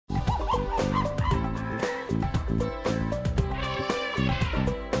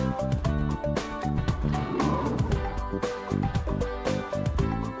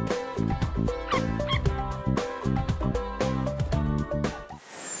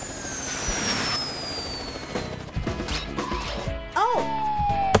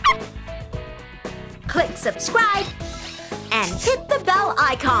subscribe, and hit the bell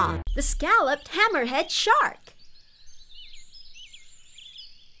icon. The Scalloped Hammerhead Shark.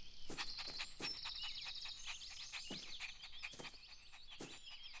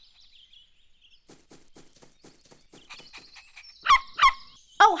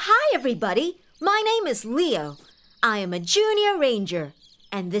 Oh, hi everybody. My name is Leo. I am a junior ranger,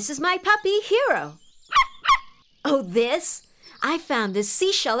 and this is my puppy, Hero. Oh, this? I found this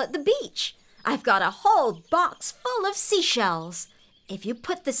seashell at the beach. I've got a whole box full of seashells. If you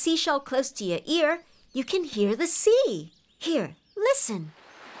put the seashell close to your ear, you can hear the sea. Here, listen.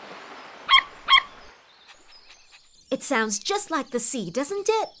 It sounds just like the sea, doesn't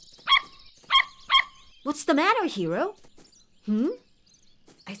it? What's the matter, Hero?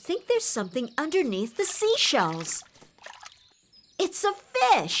 I think there's something underneath the seashells. It's a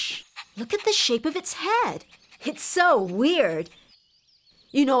fish. Look at the shape of its head. It's so weird.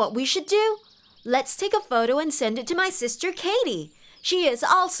 You know what we should do? Let's take a photo and send it to my sister Katie. She is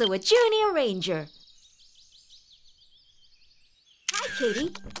also a junior ranger. Hi,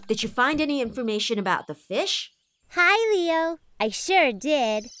 Katie. Did you find any information about the fish? Hi, Leo. I sure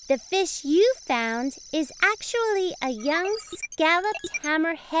did. The fish you found is actually a young scalloped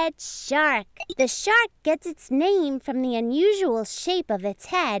hammerhead shark. The shark gets its name from the unusual shape of its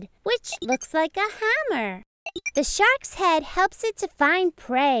head, which looks like a hammer. The shark's head helps it to find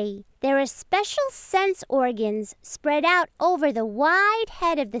prey. There are special sense organs spread out over the wide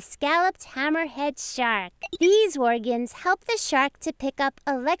head of the scalloped hammerhead shark. These organs help the shark to pick up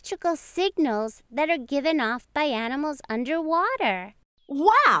electrical signals that are given off by animals underwater.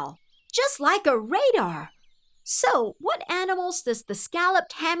 Wow! Just like a radar. So, what animals does the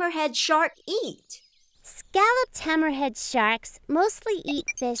scalloped hammerhead shark eat? Scalloped hammerhead sharks mostly eat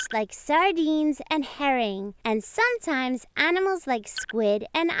fish like sardines and herring, and sometimes animals like squid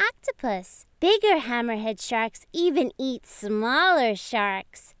and octopus. Bigger hammerhead sharks even eat smaller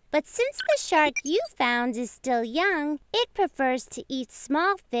sharks. But since the shark you found is still young, it prefers to eat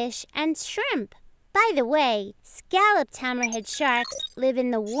small fish and shrimp. By the way, scalloped hammerhead sharks live in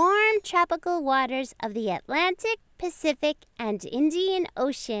the warm tropical waters of the Atlantic, Pacific, and Indian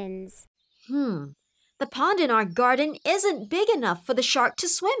Oceans. The pond in our garden isn't big enough for the shark to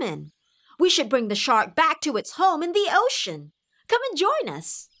swim in. We should bring the shark back to its home in the ocean. Come and join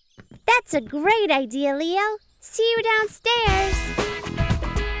us. That's a great idea, Leo. See you downstairs.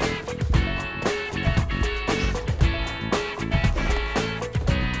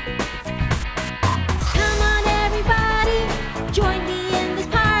 Come on, everybody. Join me in this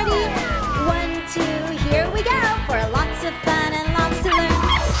party. 1, 2, here we go. For lots of fun and lots to learn.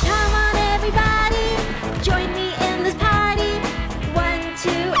 Come on, everybody. Join me in this party. 1,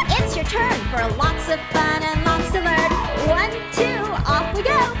 2, it's your turn for lots of fun and lots to learn. 1, 2, off we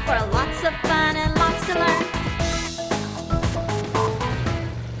go for lots of fun and lots to learn.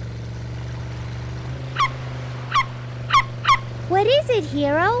 What is it,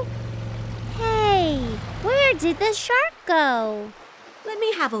 Hero? Hey, where did the shark go? Let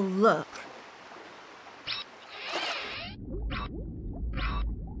me have a look.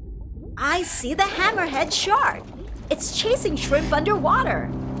 I see the hammerhead shark. It's chasing shrimp underwater.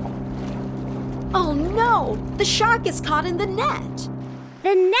 Oh no! The shark is caught in the net.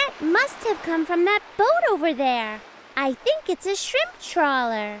 The net must have come from that boat over there. I think it's a shrimp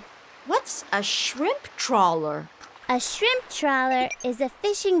trawler. What's a shrimp trawler? A shrimp trawler is a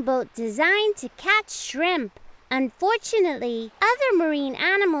fishing boat designed to catch shrimp. Unfortunately, other marine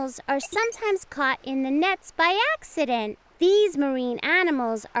animals are sometimes caught in the nets by accident. These marine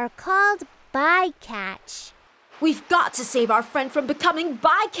animals are called bycatch. We've got to save our friend from becoming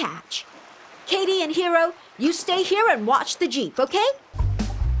bycatch. Katie and Hero, you stay here and watch the Jeep, okay?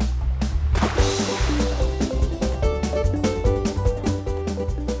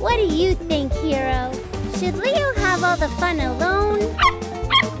 What do you think, Hero? Should Leo have all the fun alone?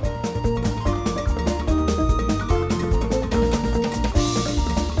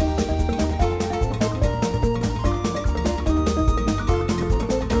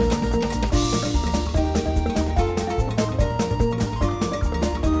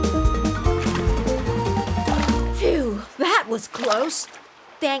 Phew, that was close.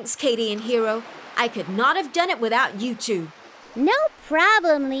 Thanks, Katie and Hero. I could not have done it without you two. No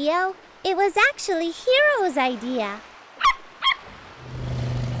problem, Leo. It was actually Hero's idea.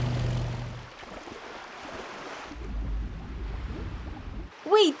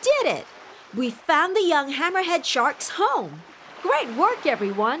 We did it! We found the young hammerhead shark's home. Great work,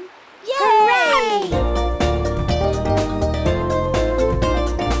 everyone! Yay! Hooray!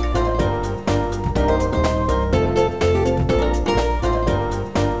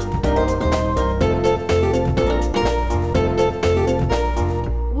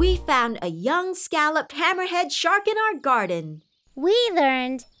 young scalloped hammerhead shark in our garden. We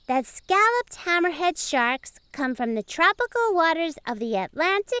learned that scalloped hammerhead sharks come from the tropical waters of the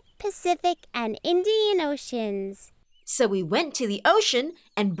Atlantic, Pacific, and Indian Oceans. So we went to the ocean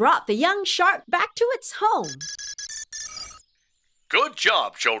and brought the young shark back to its home. Good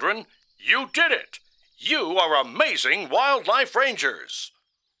job, children. You did it. You are amazing wildlife rangers.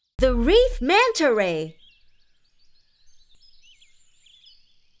 The reef manta ray.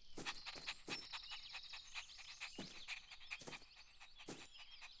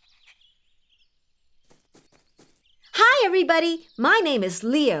 Hi, everybody. My name is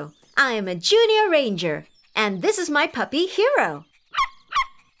Leo. I am a junior ranger, and this is my puppy, Hero.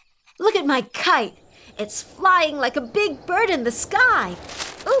 Look at my kite. It's flying like a big bird in the sky.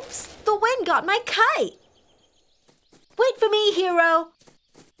 Oops, the wind got my kite. Wait for me, Hero.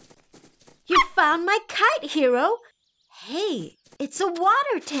 You found my kite, Hero. Hey, it's a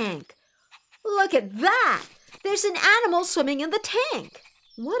water tank. Look at that. There's an animal swimming in the tank.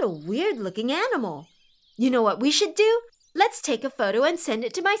 What a weird-looking animal. You know what we should do? Let's take a photo and send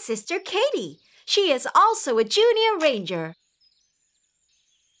it to my sister, Katie. She is also a junior ranger.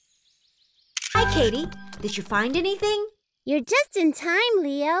 Hi, Katie. Did you find anything? You're just in time,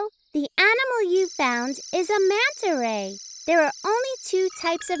 Leo. The animal you found is a manta ray. There are only 2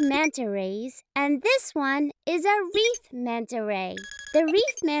 types of manta rays, and this one is a reef manta ray. The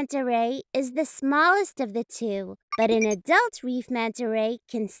reef manta ray is the smallest of the 2, but an adult reef manta ray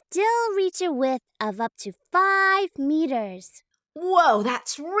can still reach a width of up to 5 meters. Whoa,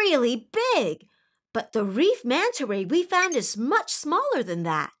 that's really big! But the reef manta ray we found is much smaller than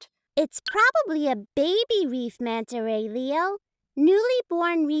that. It's probably a baby reef manta ray, Leo. Newly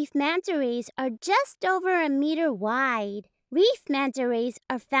born reef manta rays are just over a meter wide. Reef manta rays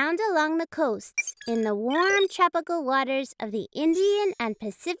are found along the coasts in the warm tropical waters of the Indian and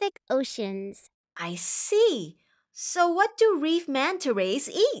Pacific Oceans. I see. So what do reef manta rays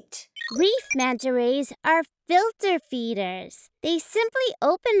eat? Reef manta rays are filter feeders. They simply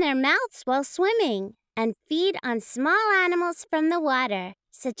open their mouths while swimming and feed on small animals from the water,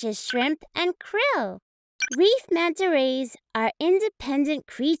 such as shrimp and krill. Reef manta rays are independent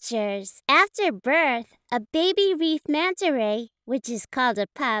creatures. After birth, a baby reef manta ray, which is called a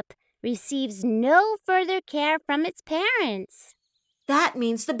pup, receives no further care from its parents. That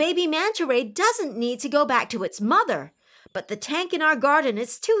means the baby manta ray doesn't need to go back to its mother. But the tank in our garden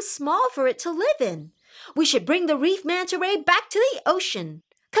is too small for it to live in. We should bring the reef manta ray back to the ocean.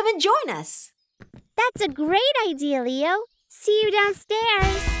 Come and join us. That's a great idea, Leo. See you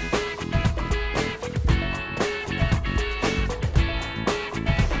downstairs.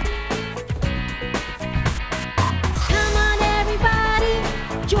 Come on,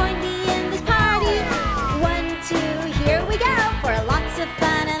 everybody, join me in this party. 1, 2, here we go for lots of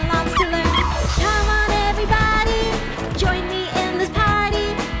fun and lots to learn. Come on, everybody, join me in this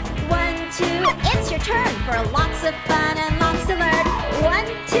party. 1, 2, it's your turn for lots of fun and lots to learn. 1,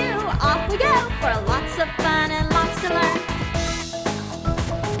 2, off we go for lots of fun and lots to learn.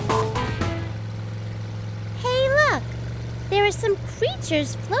 Hey, look! There are some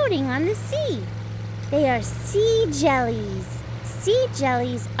creatures floating on the sea. They are sea jellies. Sea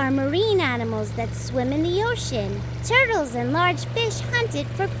jellies are marine animals that swim in the ocean. Turtles and large fish hunt it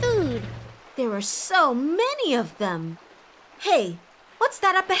for food. There are so many of them. Hey, what's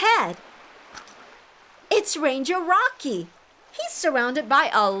that up ahead? It's Ranger Rocky. He's surrounded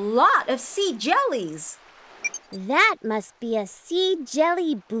by a lot of sea jellies. That must be a sea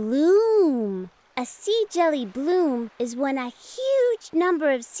jelly bloom. A sea jelly bloom is when a huge number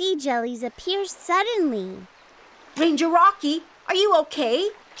of sea jellies appear suddenly. Ranger Rocky, are you okay?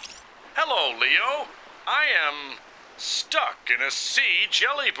 Hello, Leo. I am stuck in a sea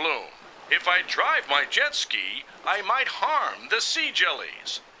jelly bloom. If I drive my jet ski, I might harm the sea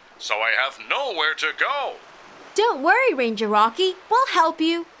jellies. So I have nowhere to go. Don't worry, Ranger Rocky. We'll help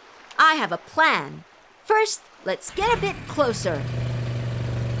you. I have a plan. First, let's get a bit closer.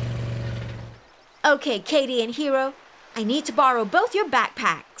 Okay, Katie and Hero, I need to borrow both your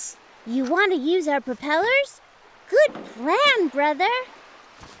backpacks. You want to use our propellers? Good plan, brother.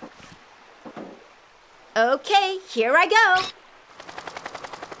 Okay, here I go.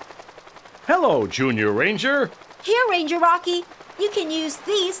 Hello, Junior Ranger. Here, Ranger Rocky, you can use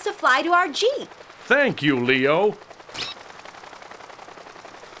these to fly to our Jeep. Thank you, Leo.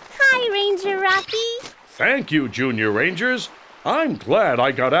 Hi, Ranger Rocky. Thank you, Junior Rangers. I'm glad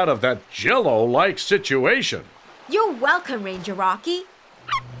I got out of that Jell-O-like situation. You're welcome, Ranger Rocky.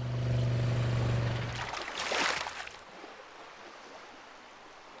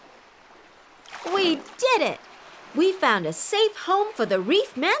 We did it! We found a safe home for the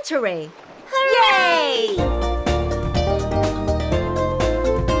reef manta ray. Hooray! Hooray!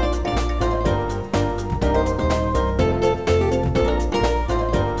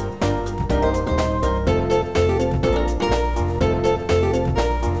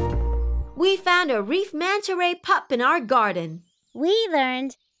 We found a reef manta ray pup in our garden. We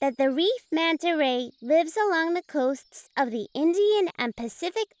learned that the reef manta ray lives along the coasts of the Indian and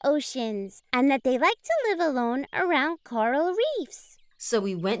Pacific Oceans and that they like to live alone around coral reefs. So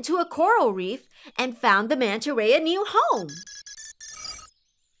we went to a coral reef and found the manta ray a new home.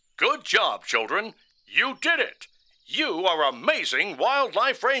 Good job, children. You did it. You are amazing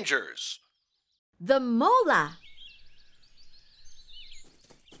wildlife rangers. The Mola.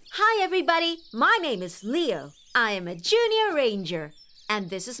 Hi, everybody. My name is Leo. I am a junior ranger. And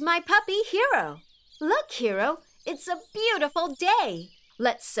this is my puppy, Hero. Look, Hero, it's a beautiful day.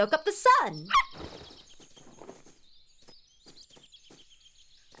 Let's soak up the sun.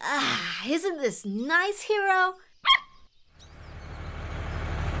 Ah, isn't this nice, Hero?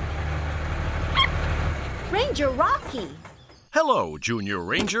 Ranger Rocky. Hello, Junior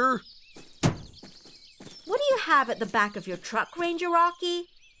Ranger. What do you have at the back of your truck, Ranger Rocky?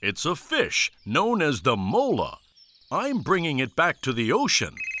 It's a fish known as the Mola. I'm bringing it back to the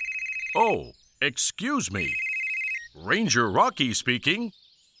ocean. Oh, excuse me. Ranger Rocky speaking.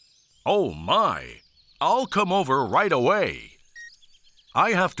 Oh my, I'll come over right away.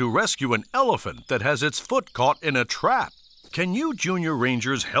 I have to rescue an elephant that has its foot caught in a trap. Can you Junior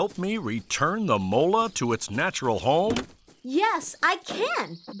Rangers help me return the Mola to its natural home? Yes, I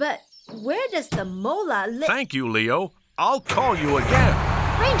can. But where does the Mola live? Thank you, Leo. I'll call you again.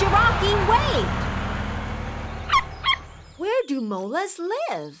 Ranger Rocky, wait! Where do molas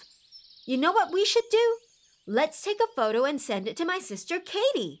live? You know what we should do? Let's take a photo and send it to my sister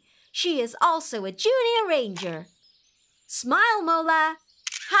Katie. She is also a junior ranger. Smile, Mola.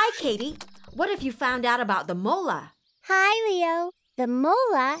 Hi, Katie. What have you found out about the Mola? Hi, Leo. The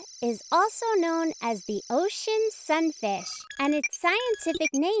Mola is also known as the ocean sunfish, and its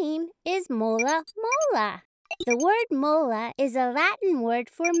scientific name is Mola mola. The word mola is a Latin word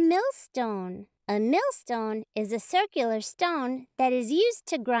for millstone. A millstone is a circular stone that is used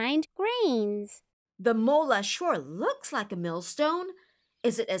to grind grains. The Mola sure looks like a millstone.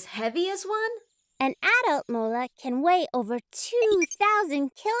 Is it as heavy as one? An adult mola can weigh over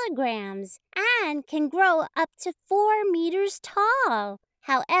 2,000 kilograms and can grow up to 4 meters tall.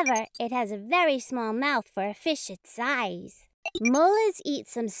 However, it has a very small mouth for a fish its size. Molas eat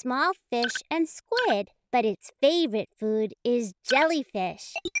some small fish and squid, but its favorite food is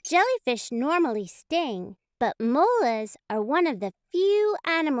jellyfish. Jellyfish normally sting, but molas are one of the few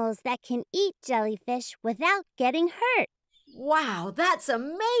animals that can eat jellyfish without getting hurt. Wow, that's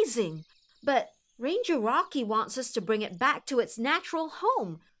amazing! But Ranger Rocky wants us to bring it back to its natural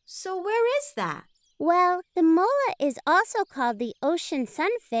home. So where is that? Well, the mola is also called the ocean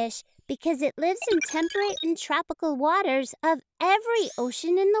sunfish because it lives in temperate and tropical waters of every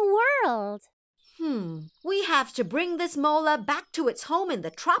ocean in the world. We have to bring this Mola back to its home in the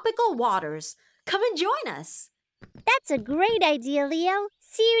tropical waters. Come and join us. That's a great idea, Leo.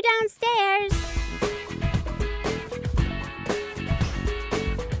 See you downstairs.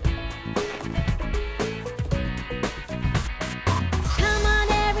 Come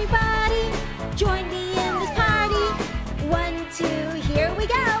on, everybody. Join me in this party. 1, 2, here we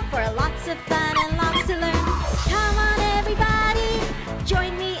go. For lots of fun and lots to learn. Come on, everybody.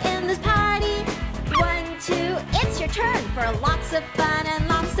 Join me in this party. 1, 2, it's your turn for lots of fun and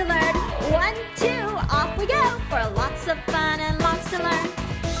lots to learn. 1, 2, off we go for lots of fun and lots to learn.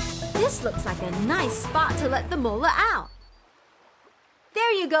 This looks like a nice spot to let the Mola out.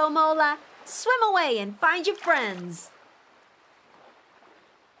 There you go, Mola. Swim away and find your friends.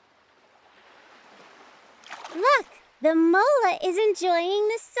 Look, the mola is enjoying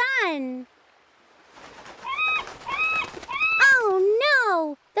the sun. Oh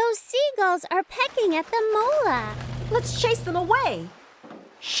no! Those seagulls are pecking at the mola. Let's chase them away.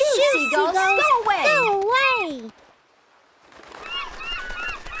 Shoo, Shoo, seagulls, go away. Go away!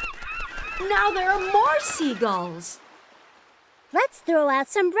 Now there are more seagulls. Let's throw out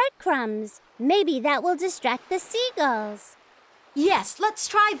some breadcrumbs. Maybe that will distract the seagulls. Yes, let's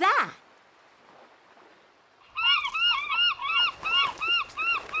try that.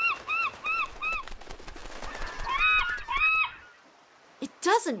 It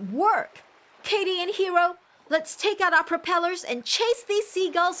doesn't work. Katie and Hero, let's take out our propellers and chase these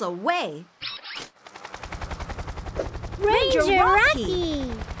seagulls away. Ranger Rocky!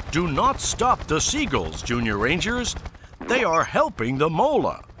 Do not stop the seagulls, Junior Rangers. They are helping the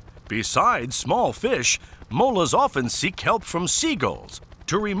Mola. Besides small fish, molas often seek help from seagulls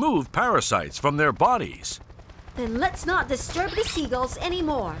to remove parasites from their bodies. Then let's not disturb the seagulls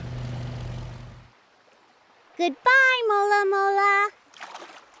anymore. Goodbye, Mola Mola.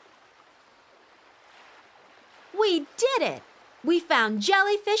 We did it! We found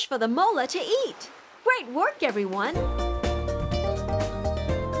jellyfish for the Mola to eat. Great work, everyone!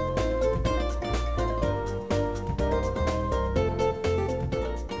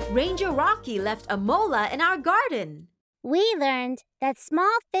 Ranger Rocky left a Mola in our garden. We learned that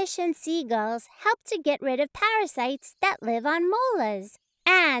small fish and seagulls help to get rid of parasites that live on molas,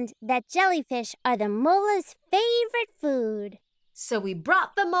 and that jellyfish are the mola's favorite food. So we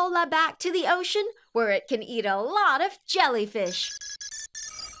brought the Mola back to the ocean where it can eat a lot of jellyfish.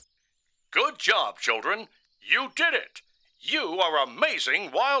 Good job, children. You did it. You are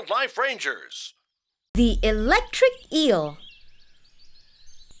amazing wildlife rangers. The electric eel.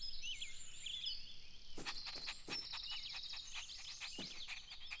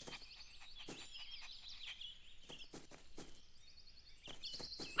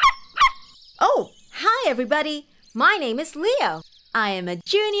 Oh, hi everybody. My name is Leo. I am a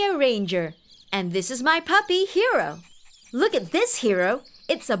junior ranger, and this is my puppy, Hero. Look at this, Hero.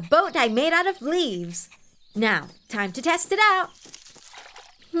 It's a boat I made out of leaves. Now, time to test it out.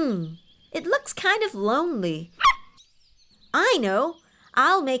 It looks kind of lonely. I know.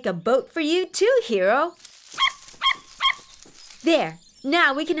 I'll make a boat for you too, Hero. There,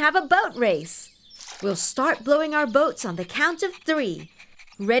 now we can have a boat race. We'll start blowing our boats on the count of 3.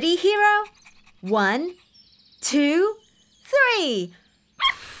 Ready, Hero? 1, 2, 3.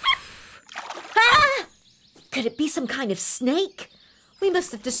 Ah! Could it be some kind of snake? We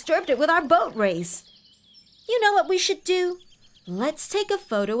must have disturbed it with our boat race. You know what we should do? Let's take a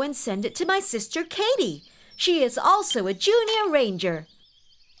photo and send it to my sister Katie. She is also a junior ranger.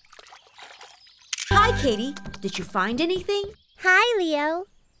 Hi, Katie. Did you find anything? Hi, Leo.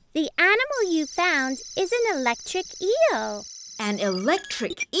 The animal you found is an electric eel. An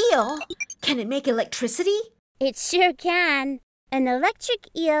electric eel? Can it make electricity? It sure can. An electric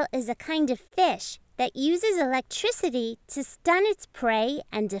eel is a kind of fish that uses electricity to stun its prey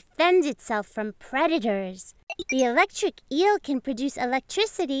and defend itself from predators. The electric eel can produce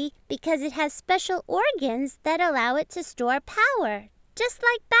electricity because it has special organs that allow it to store power, just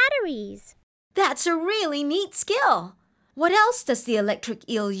like batteries. That's a really neat skill. What else does the electric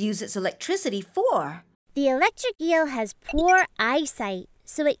eel use its electricity for? The electric eel has poor eyesight,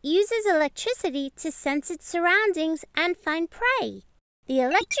 so it uses electricity to sense its surroundings and find prey. The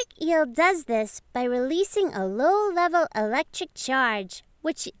electric eel does this by releasing a low-level electric charge,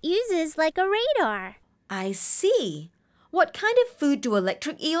 which it uses like a radar. I see. What kind of food do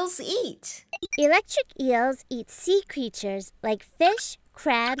electric eels eat? Electric eels eat sea creatures like fish,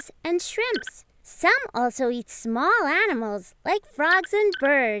 crabs, and shrimps. Some also eat small animals like frogs and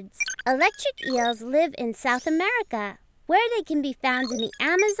birds. Electric eels live in South America, where they can be found in the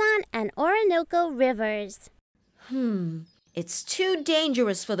Amazon and Orinoco rivers. It's too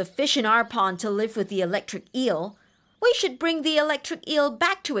dangerous for the fish in our pond to live with the electric eel. We should bring the electric eel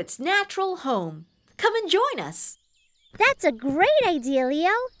back to its natural home. Come and join us. That's a great idea,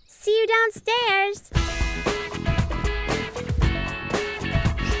 Leo. See you downstairs.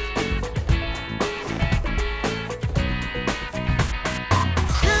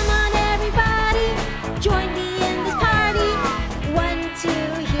 Come on, everybody. Join me in this party. 1, 2,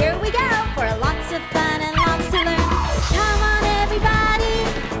 here we go for lots of fun and lots to learn. Come on, everybody.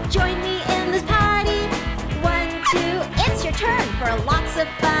 Join me in this party. 1, 2, it's your turn for lots of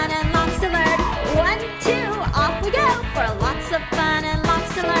fun and lots to learn. 1, 2, off we go for lots of fun and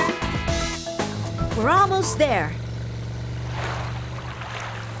lots to learn. We're almost there.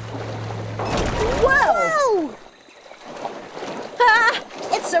 Whoa! Ah!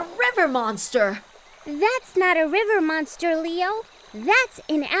 It's a river monster. That's not a river monster, Leo. That's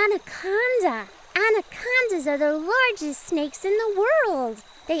an anaconda. Anacondas are the largest snakes in the world.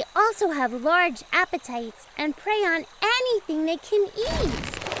 They also have large appetites and prey on anything they can eat.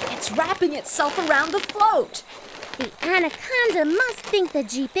 It's wrapping itself around the float. The anaconda must think the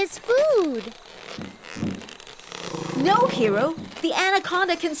Jeep is food. No, Hero. The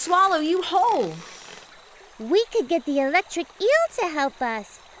anaconda can swallow you whole. We could get the electric eel to help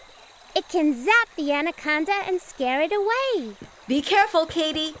us. It can zap the anaconda and scare it away. Be careful,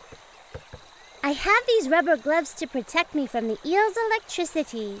 Katie. I have these rubber gloves to protect me from the eel's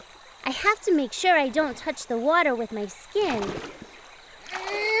electricity. I have to make sure I don't touch the water with my skin.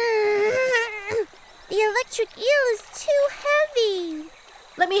 The electric eel is too heavy.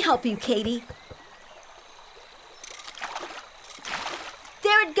 Let me help you, Katie.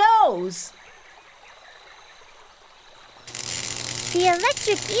 There it goes. The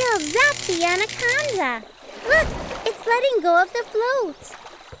electric eel zapped the anaconda. Look, it's letting go of the float.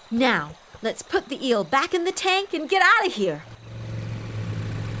 Now, let's put the eel back in the tank and get out of here.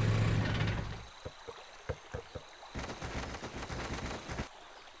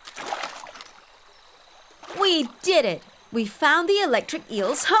 We did it! We found the electric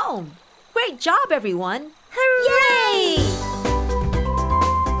eel's home. Great job, everyone! Hooray! Yay!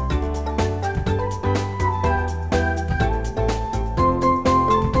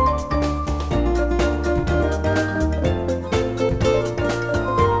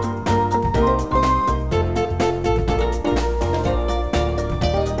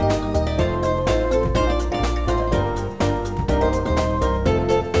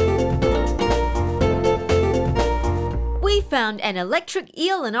 Found an electric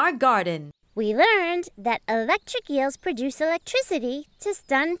eel in our garden. We learned that electric eels produce electricity to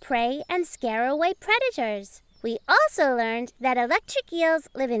stun prey and scare away predators. We also learned that electric eels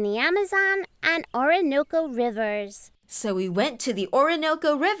live in the Amazon and Orinoco rivers. So we went to the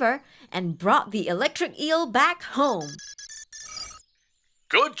Orinoco River and brought the electric eel back home.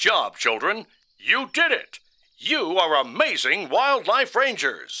 Good job, children. You did it. You are amazing wildlife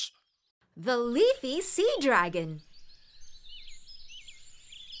rangers. The Leafy Sea Dragon.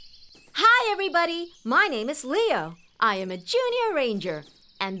 Hi, everybody. My name is Leo. I am a junior ranger,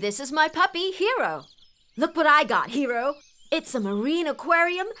 and this is my puppy, Hero. Look what I got, Hero. It's a marine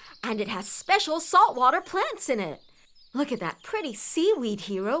aquarium, and it has special saltwater plants in it. Look at that pretty seaweed,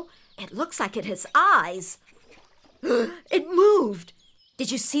 Hero. It looks like it has eyes. It moved.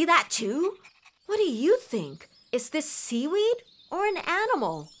 Did you see that too? What do you think? Is this seaweed or an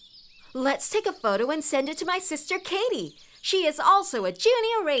animal? Let's take a photo and send it to my sister, Katie. She is also a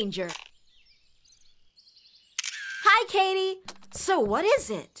junior ranger. Hi, Katie. So what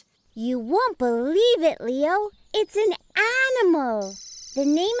is it? You won't believe it, Leo. It's an animal. The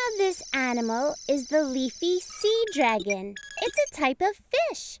name of this animal is the Leafy Sea Dragon. It's a type of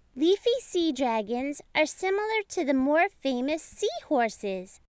fish. Leafy sea dragons are similar to the more famous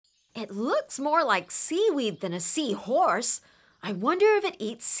seahorses. It looks more like seaweed than a seahorse. I wonder if it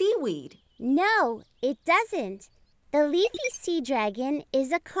eats seaweed. No, it doesn't. The Leafy Sea Dragon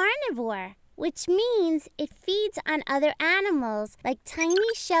is a carnivore, which means it feeds on other animals like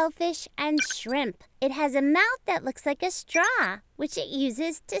tiny shellfish and shrimp. It has a mouth that looks like a straw, which it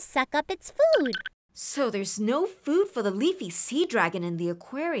uses to suck up its food. So there's no food for the Leafy Sea Dragon in the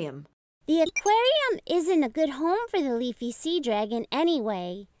aquarium. The aquarium isn't a good home for the Leafy Sea Dragon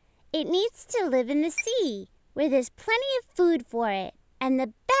anyway. It needs to live in the sea, where there's plenty of food for it. And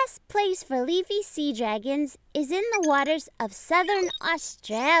the best place for Leafy Sea Dragons is in the waters of southern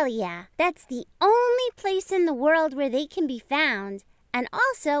Australia. That's the only place in the world where they can be found, and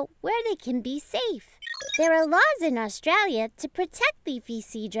also where they can be safe. There are laws in Australia to protect Leafy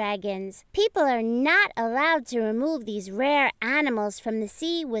Sea Dragons. People are not allowed to remove these rare animals from the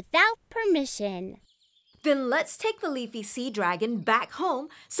sea without permission. Then let's take the Leafy Sea Dragon back home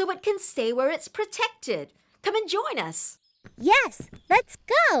so it can stay where it's protected. Come and join us. Yes, let's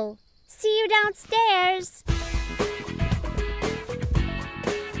go. See you downstairs.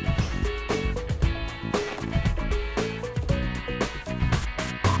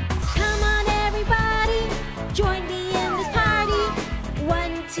 Come on, everybody, join me in this party.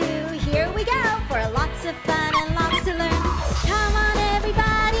 1, 2, here we go for lots of fun and lots to learn. Come on,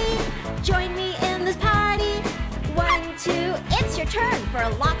 everybody, join me in this party. 1, 2, it's your turn for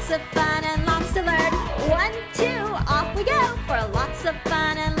lots of fun and lots to learn. 1, 2, off we go for lots of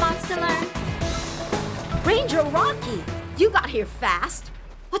fun and lots to learn. Ranger Rocky, you got here fast.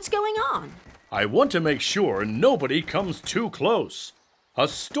 What's going on? I want to make sure nobody comes too close. A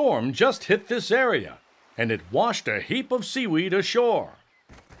storm just hit this area, and it washed a heap of seaweed ashore.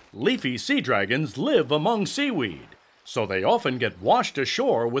 Leafy sea dragons live among seaweed, so they often get washed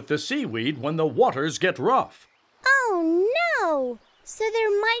ashore with the seaweed when the waters get rough. Oh, no! So there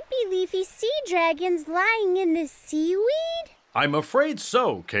might be Leafy Sea Dragons lying in the seaweed? I'm afraid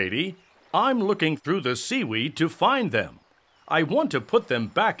so, Katie. I'm looking through the seaweed to find them. I want to put them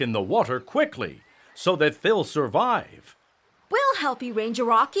back in the water quickly so that they'll survive. We'll help you, Ranger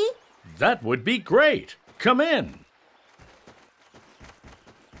Rocky. That would be great. Come in.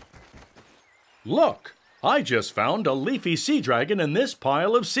 Look, I just found a Leafy Sea Dragon in this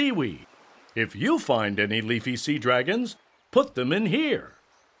pile of seaweed. If you find any Leafy Sea Dragons, put them in here.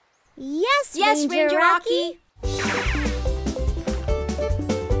 Yes, Ranger Rocky.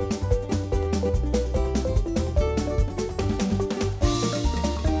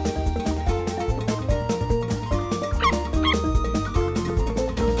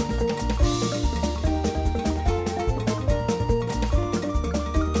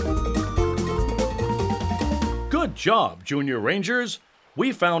 job, Junior Rangers.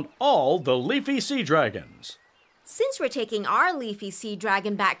 We found all the Leafy Sea Dragons. Since we're taking our Leafy Sea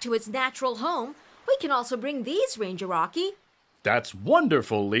Dragon back to its natural home, we can also bring these, Ranger Rocky. That's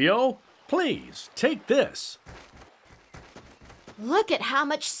wonderful, Leo. Please, take this. Look at how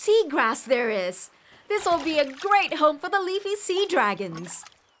much seagrass there is. This will be a great home for the Leafy Sea Dragons.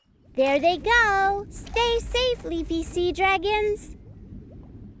 There they go. Stay safe, Leafy Sea Dragons.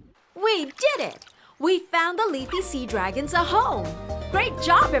 We did it! We found the Leafy Sea Dragons a home. Great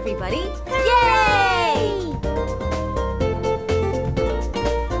job, everybody! Yay!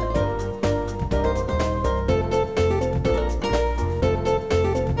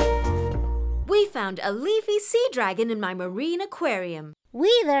 We found a Leafy Sea Dragon in my marine aquarium.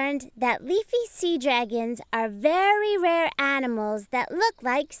 We learned that leafy sea dragons are very rare animals that look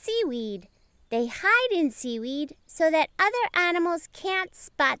like seaweed. They hide in seaweed so that other animals can't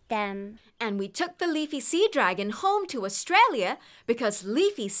spot them. And we took the Leafy Sea Dragon home to Australia because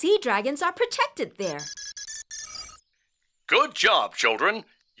Leafy Sea Dragons are protected there. Good job, children.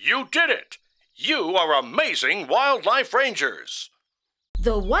 You did it. You are amazing wildlife rangers.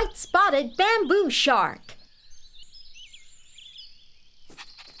 The white-spotted bamboo shark.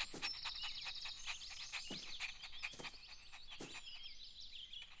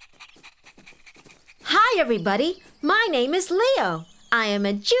 Hi, everybody. My name is Leo. I am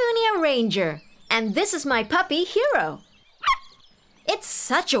a junior ranger, and this is my puppy, Hero. It's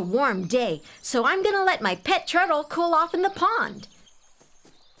such a warm day, so I'm going to let my pet turtle cool off in the pond.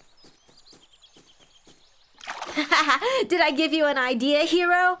 Did I give you an idea,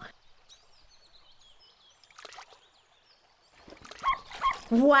 Hero?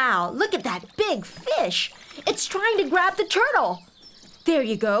 Wow, look at that big fish. It's trying to grab the turtle. There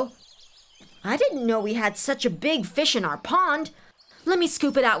you go. I didn't know we had such a big fish in our pond. Let me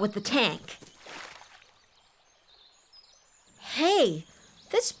scoop it out with the tank. Hey,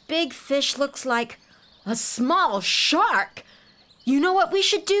 this big fish looks like a small shark. You know what we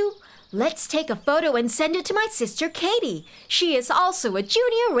should do? Let's take a photo and send it to my sister Katie. She is also a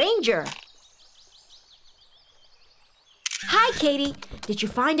junior ranger. Hi, Katie. Did you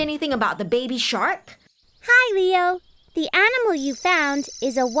find anything about the baby shark? Hi, Leo. The animal you found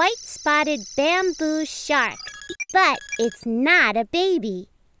is a white-spotted bamboo shark. But it's not a baby.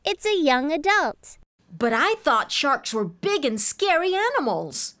 It's a young adult. But I thought sharks were big and scary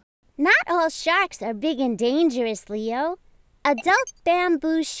animals. Not all sharks are big and dangerous, Leo. Adult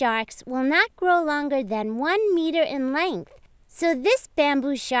bamboo sharks will not grow longer than 1 meter in length. So this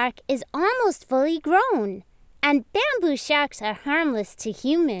bamboo shark is almost fully grown. And bamboo sharks are harmless to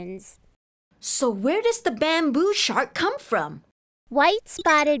humans. So where does the bamboo shark come from?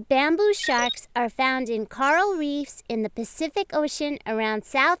 White-spotted bamboo sharks are found in coral reefs in the Pacific Ocean around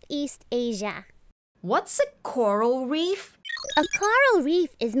Southeast Asia. What's a coral reef? A coral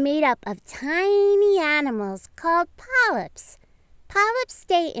reef is made up of tiny animals called polyps. Polyps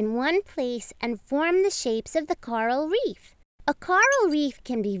stay in one place and form the shapes of the coral reef. A coral reef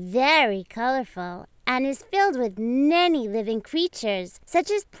can be very colorful and is filled with many living creatures,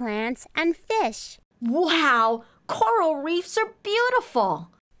 such as plants and fish. Wow! Coral reefs are beautiful!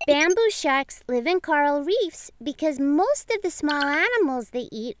 Bamboo sharks live in coral reefs because most of the small animals they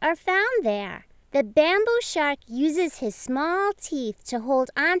eat are found there. The bamboo shark uses his small teeth to hold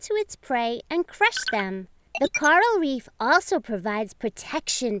onto its prey and crush them. The coral reef also provides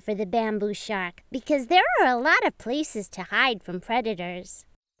protection for the bamboo shark because there are a lot of places to hide from predators.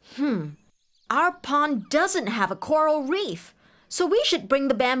 Our pond doesn't have a coral reef, so we should bring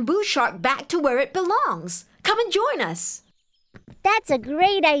the bamboo shark back to where it belongs. Come and join us. That's a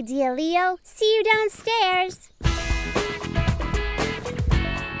great idea, Leo. See you downstairs.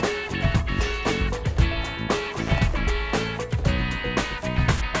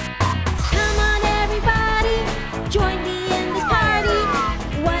 Come on, everybody, join me in this party.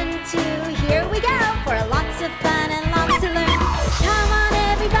 1, 2, here we go, for lots of fun and lots to learn. Come on,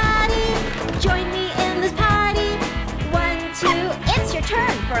 everybody, join me in this party. 1, 2, it's your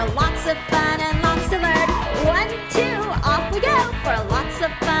turn for lots of fun and lots to learn. 1, 2, off we go for lots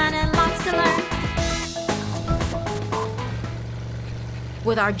of fun and lots to learn.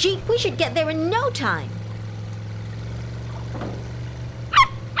 With our Jeep, we should get there in no time.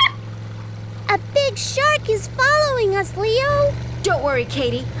 A big shark is following us, Leo. Don't worry,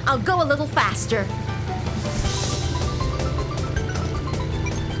 Katie. I'll go a little faster.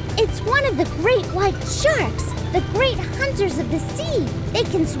 It's one of the great white sharks, the great hunters of the sea. They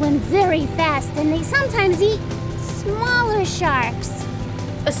can swim very fast and they sometimes eat smaller sharks.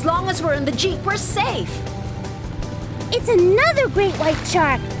 As long as we're in the Jeep, we're safe. It's another great white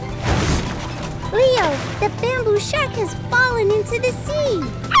shark. Leo, the bamboo shark has fallen into the sea.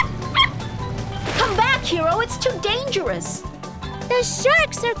 Come back, Hero. It's too dangerous. The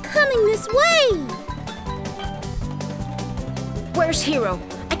sharks are coming this way. Where's Hero?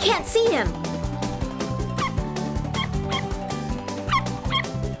 I can't see him.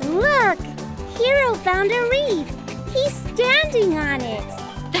 Look, Hero found a reef. He's standing on it.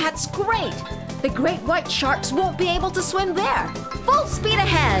 That's great. The great white sharks won't be able to swim there. Full speed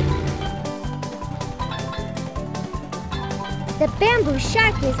ahead. The bamboo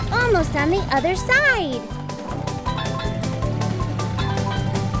shark is almost on the other side.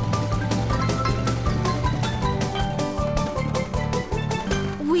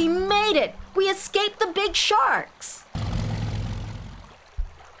 We made it. We escaped the big sharks.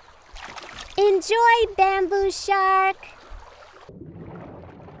 Enjoy, bamboo shark.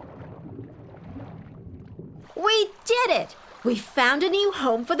 We did it. We found a new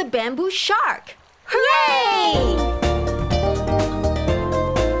home for the bamboo shark. Hooray!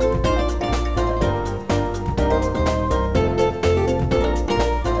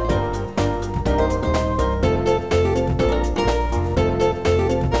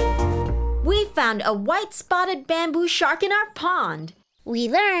 We found a white-spotted bamboo shark in our pond. We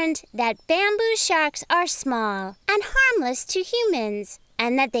learned that bamboo sharks are small and harmless to humans,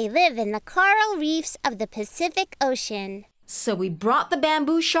 and that they live in the coral reefs of the Pacific Ocean. So we brought the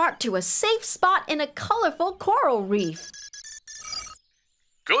bamboo shark to a safe spot in a colorful coral reef.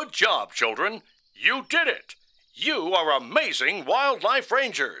 Good job, children. You did it. You are amazing wildlife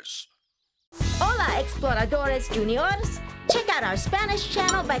rangers. Hola, exploradores juniors. Check out our Spanish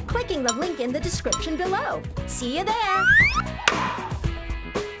channel by clicking the link in the description below. See you there.